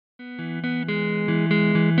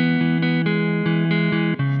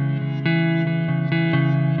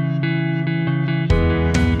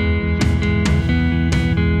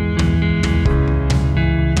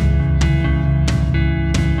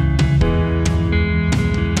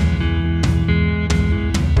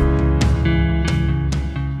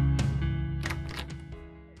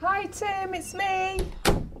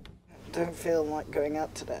feel like going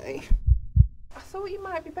out today. I thought you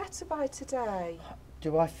might be better by today.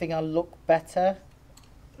 Do I think I look better?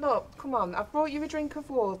 Look, come on, I've brought you a drink of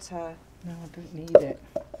water. No, I don't need it.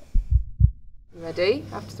 Ready?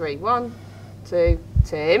 After 3. 1, 2,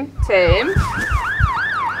 Tim. Tim.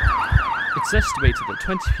 It's estimated that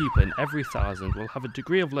 20 people in every 1,000 will have a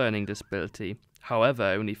degree of learning disability. However,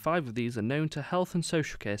 only 5 of these are known to health and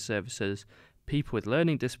social care services. People with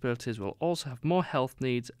learning disabilities will also have more health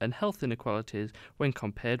needs and health inequalities when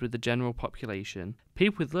compared with the general population.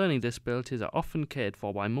 People with learning disabilities are often cared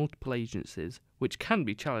for by multiple agencies, which can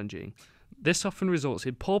be challenging. This often results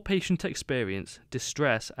in poor patient experience,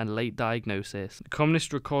 distress and late diagnosis. The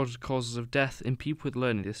commonest recorded causes of death in people with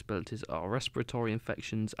learning disabilities are respiratory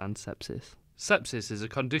infections and sepsis. Sepsis is a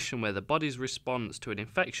condition where the body's response to an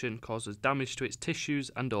infection causes damage to its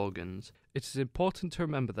tissues and organs. It is important to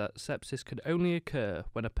remember that sepsis can only occur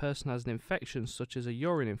when a person has an infection such as a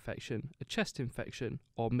urine infection, a chest infection,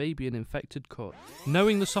 or maybe an infected cut.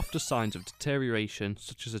 Knowing the softer signs of deterioration,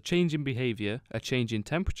 such as a change in behaviour, a change in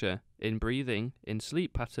temperature, in breathing, in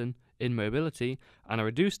sleep pattern, in mobility, and a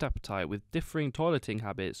reduced appetite with differing toileting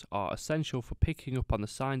habits are essential for picking up on the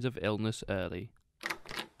signs of illness early.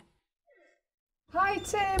 Hi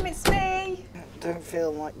Tim, it's me. I don't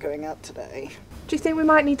feel like going out today. Do you think we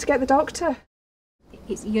might need to get the doctor?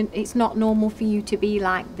 It's not normal for you to be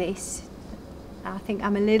like this. I think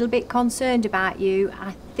I'm a little bit concerned about you.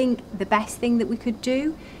 I think the best thing that we could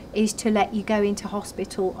do is to let you go into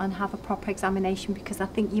hospital and have a proper examination, because I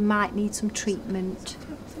think you might need some treatment.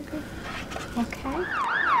 Okay?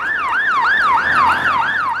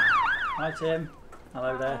 Hi Tim.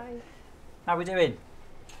 Hello there. Hi. How are we doing?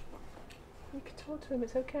 You can talk to him,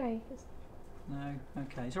 it's okay. No?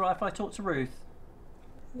 Okay. Is it alright if I talk to Ruth?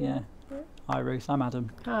 Yeah. Hi Ruth, I'm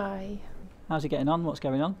Adam. Hi. How's he getting on? What's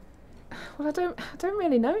going on? Well, I don't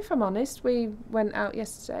really know, if I'm honest. We went out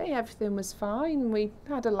yesterday, everything was fine, we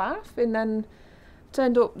had a laugh, and then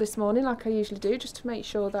turned up this morning like I usually do, just to make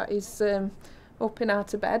sure that he's up and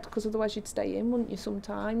out of bed, because otherwise you'd stay in, wouldn't you,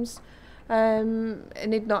 sometimes. And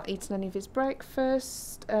he'd not eaten any of his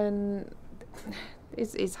breakfast, and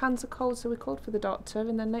his hands are cold, so we called for the doctor,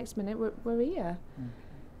 and then next minute we're here.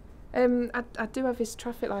 I do have his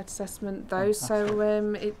traffic light assessment though, so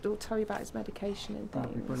it'll tell you about his medication and things.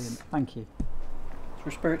 That'd be brilliant, thank you. His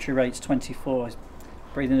respiratory rate's 24, he's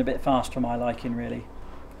breathing a bit fast for my liking really.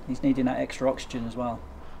 He's needing that extra oxygen as well.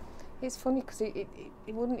 It's funny because he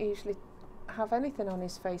wouldn't usually have anything on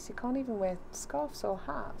his face, he can't even wear scarves or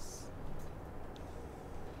hats.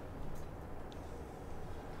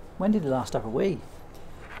 When did he last have a wee?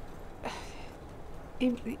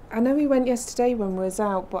 I know he went yesterday when we was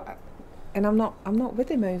out, and I'm not with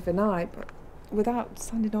him overnight, but without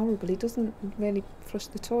sounding horrible, he doesn't really flush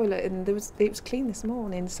the toilet, and it was clean this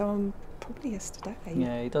morning, so I'm probably yesterday.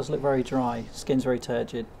 Yeah, he does look very dry, skin's very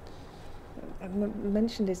turgid. I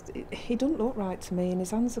mentioned he doesn't look right to me, and his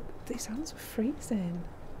hands are freezing.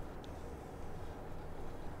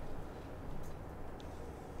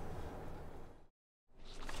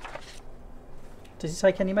 Does he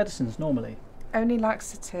take any medicines normally? Only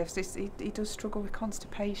laxatives. He does struggle with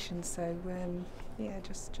constipation, so yeah,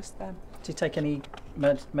 just them. Does he take any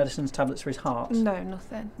medicines, tablets for his heart? No,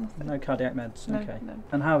 nothing. No cardiac meds? No, okay. no.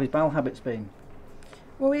 And how have his bowel habits been?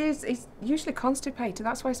 Well, he's usually constipated,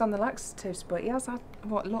 that's why he's on the laxatives, but he has had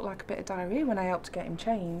what looked like a bit of diarrhoea when I helped to get him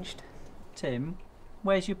changed. Tim,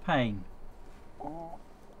 where's your pain? All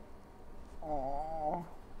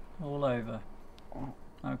over?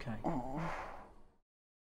 Okay.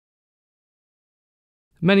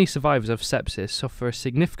 Many survivors of sepsis suffer a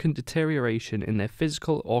significant deterioration in their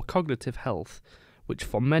physical or cognitive health, which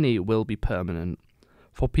for many will be permanent.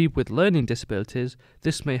 For people with learning disabilities,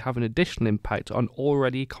 this may have an additional impact on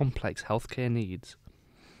already complex healthcare needs.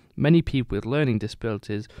 Many people with learning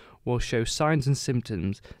disabilities will show signs and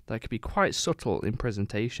symptoms that can be quite subtle in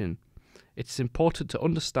presentation. It is important to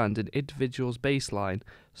understand an individual's baseline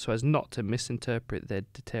so as not to misinterpret their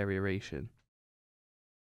deterioration.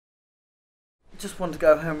 I just want to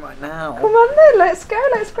go home right now. Come on then, let's go,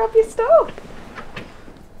 let's grab your stuff.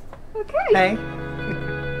 Okay. Hey.